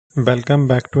Welcome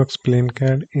back to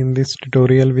EXPLAINCAD. In this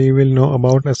tutorial we will know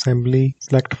about assembly.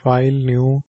 Select file,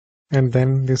 new, and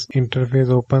then this interface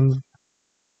opens.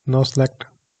 Now select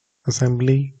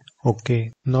assembly.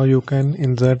 OK. Now you can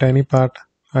insert any part.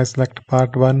 I select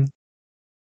part 1.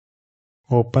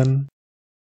 Open.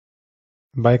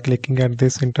 By clicking at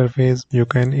this interface you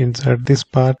can insert this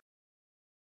part.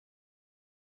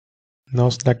 Now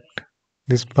select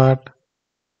this part.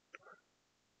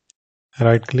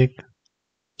 Right click.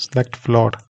 Select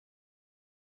float.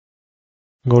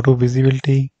 Go to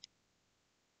visibility.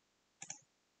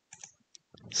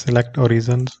 Select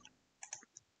origins.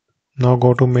 Now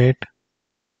go to mate.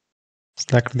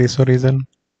 Select this origin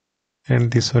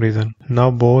and this origin.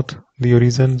 Now both the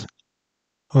origin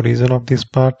of this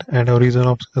part and origin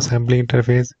of assembly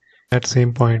interface at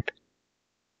same point.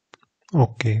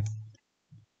 OK.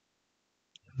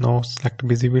 Now select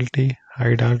visibility,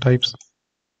 hide all types.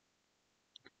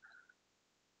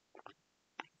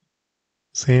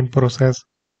 Same process.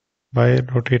 By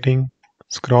rotating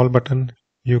scroll button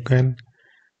you can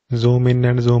zoom in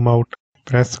and zoom out.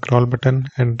 Press scroll button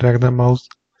and drag the mouse.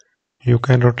 You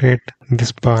can rotate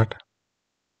this part.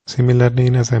 Similarly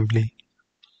in assembly.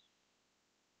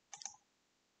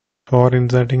 For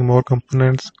inserting more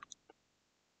components,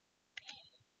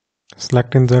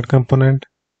 select insert component.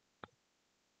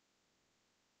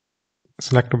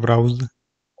 Select browse.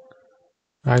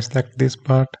 I select this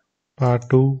part, part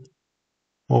 2,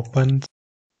 open.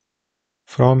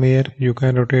 From here you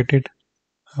can rotate it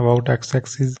about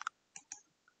x-axis,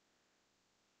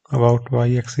 about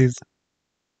y-axis,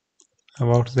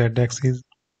 about z-axis.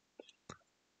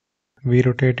 We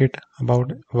rotate it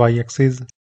about y-axis.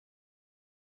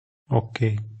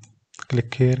 OK.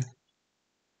 Click here.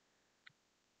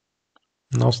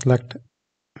 Now select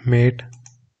mate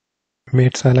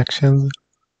selections.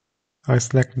 I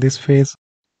select this face,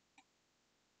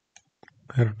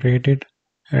 rotate it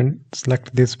and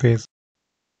select this face.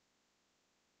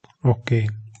 OK.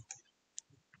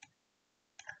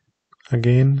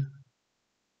 Again,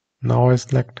 now I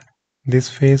select this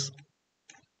face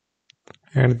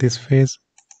and this face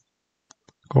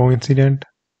coincident.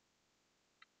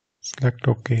 Select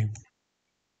OK.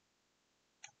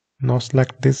 Now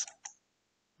select this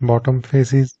bottom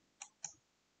faces,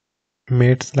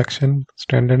 mate selection,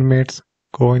 standard mates,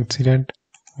 coincident.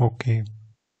 OK.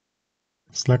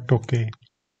 Select OK.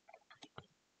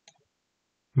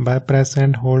 By press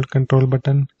and hold control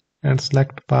button and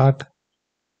select part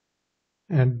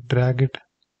and drag it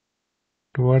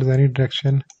towards any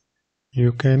direction,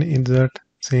 you can insert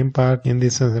same part in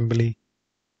this assembly.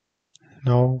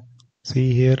 Now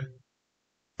see here,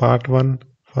 part 1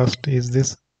 first is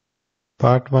this,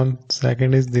 part 1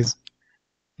 second is this.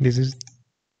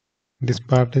 This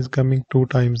part is coming 2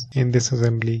 times in this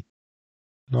assembly.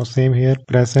 Now same here,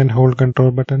 press and hold control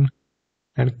button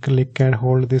and click and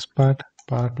hold this part.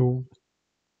 Part 2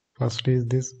 first is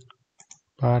this,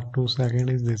 part 2 second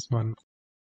is this one.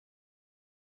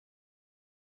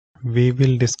 We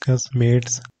will discuss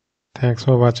mates. Thanks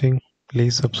for watching.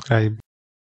 Please subscribe.